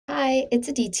Hi, it's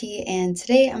Aditi, and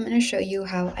today I'm going to show you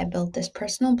how I built this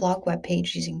personal blog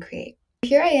webpage using Create.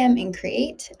 Here I am in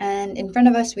Create, and in front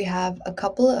of us we have a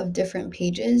couple of different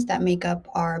pages that make up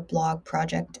our blog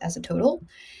project as a total.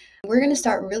 We're going to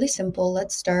start really simple.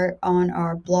 Let's start on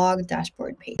our blog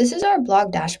dashboard page. This is our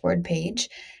blog dashboard page,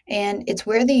 and it's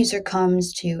where the user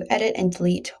comes to edit and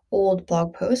delete old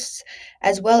blog posts,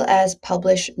 as well as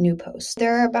publish new posts.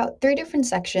 There are about 3 different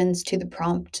sections to the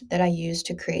prompt that I use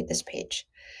to create this page.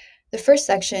 The first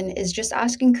section is just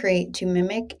asking Create to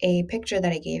mimic a picture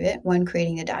that I gave it when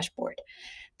creating the dashboard.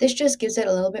 This just gives it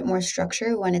a little bit more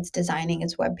structure when it's designing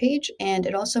its web page, and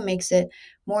it also makes it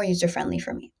more user-friendly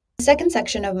for me. The second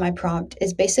section of my prompt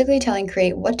is basically telling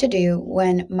Create what to do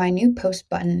when my new post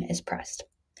button is pressed.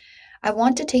 I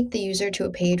want to take the user to a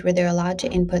page where they're allowed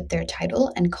to input their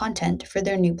title and content for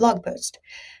their new blog post.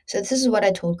 So this is what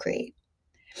I told Create.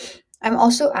 I've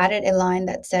also added a line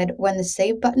that said, when the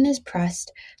save button is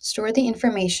pressed, store the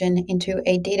information into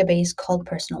a database called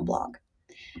Personal Blog,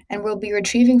 and we'll be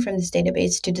retrieving from this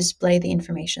database to display the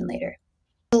information later.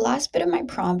 The last bit of my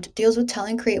prompt deals with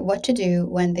telling Create what to do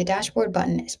when the dashboard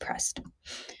button is pressed.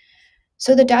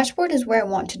 So the dashboard is where I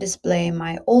want to display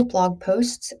my old blog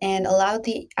posts and allow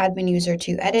the admin user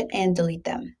to edit and delete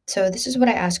them. So this is what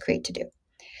I asked Create to do.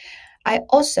 I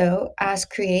also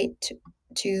asked Create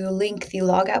to link the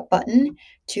logout button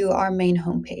to our main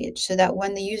homepage so that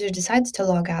when the user decides to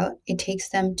log out, it takes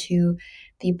them to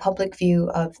the public view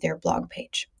of their blog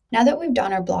page. Now that we've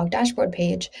done our blog dashboard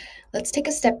page, let's take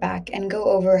a step back and go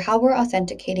over how we're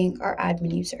authenticating our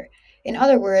admin user. In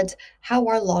other words, how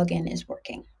our login is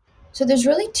working. So there's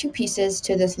really 2 pieces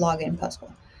to this login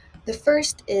puzzle. The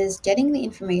first is getting the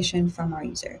information from our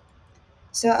user.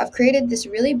 So I've created this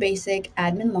really basic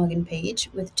admin login page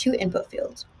with 2 input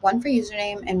fields, one for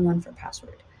username and one for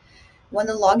password. When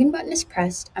the login button is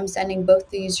pressed, I'm sending both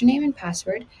the username and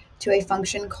password to a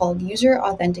function called User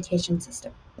Authentication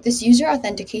System. This User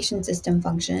Authentication System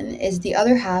function is the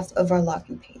other half of our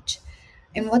login page.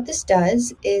 And what this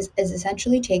does is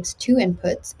essentially takes 2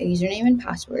 inputs, a username and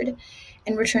password,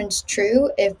 and returns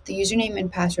true if the username and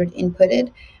password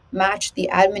inputted match the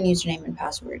admin username and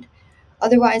password.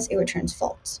 Otherwise, it returns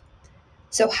false.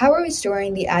 So how are we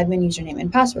storing the admin username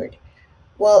and password?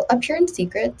 Well, up here in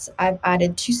secrets, I've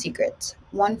added 2 secrets,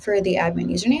 one for the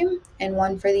admin username and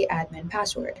one for the admin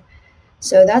password.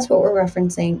 So that's what we're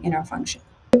referencing in our function.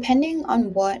 Depending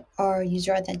on what our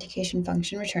user authentication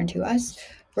function returned to us,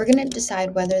 we're going to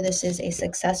decide whether this is a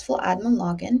successful admin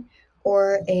login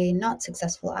or a not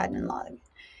successful admin login.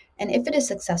 And if it is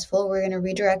successful, we're going to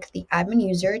redirect the admin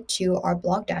user to our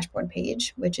blog dashboard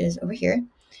page, which is over here.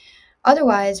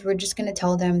 Otherwise, we're just going to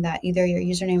tell them that either your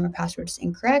username or password is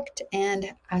incorrect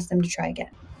and ask them to try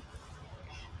again.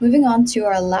 Moving on to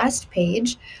our last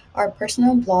page, our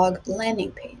personal blog landing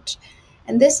page.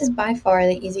 And this is by far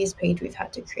the easiest page we've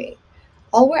had to create.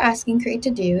 All we're asking Create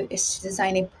to do is to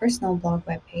design a personal blog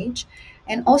web page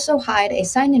and also hide a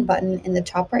sign-in button in the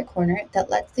top right corner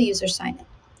that lets the user sign in.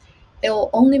 It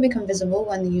will only become visible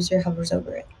when the user hovers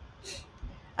over it.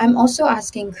 I'm also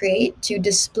asking Create to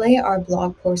display our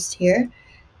blog post here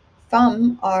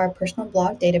from our personal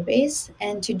blog database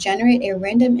and to generate a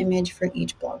random image for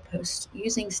each blog post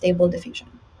using Stable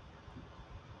Diffusion.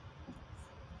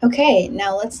 Okay,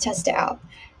 now let's test it out.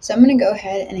 So I'm going to go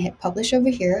ahead and hit publish over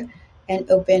here and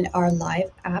open our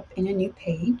live app in a new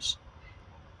page.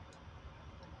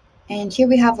 And here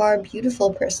we have our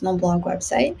beautiful personal blog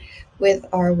website with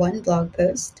our 1 blog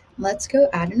post. Let's go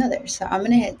add another. So I'm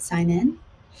going to hit sign in.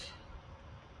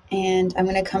 And I'm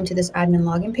going to come to this admin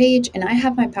login page, and I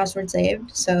have my password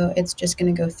saved. So it's just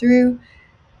going to go through,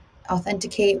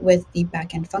 authenticate with the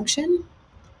backend function,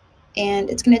 and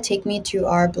it's going to take me to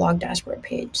our blog dashboard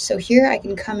page. So here I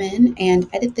can come in and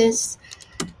edit this.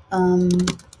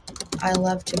 I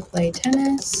love to play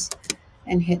tennis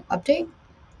and hit update.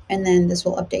 And then this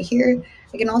will update here.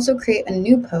 I can also create a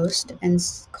new post and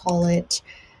call it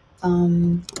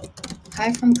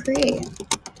Hi from Create.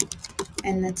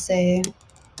 And let's say,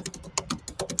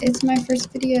 it's my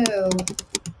first video.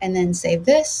 And then save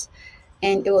this.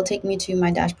 And it will take me to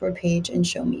my dashboard page and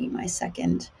show me my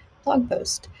second blog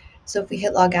post. So if we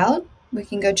hit log out, we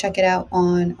can go check it out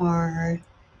on our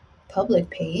public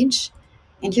page.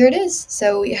 And here it is.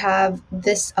 So we have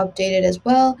this updated as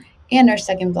well, and our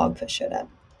second blog post showed up.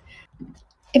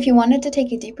 If you wanted to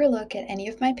take a deeper look at any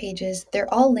of my pages,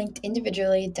 they're all linked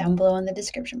individually down below in the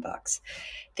description box.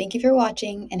 Thank you for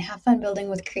watching and have fun building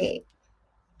with Create.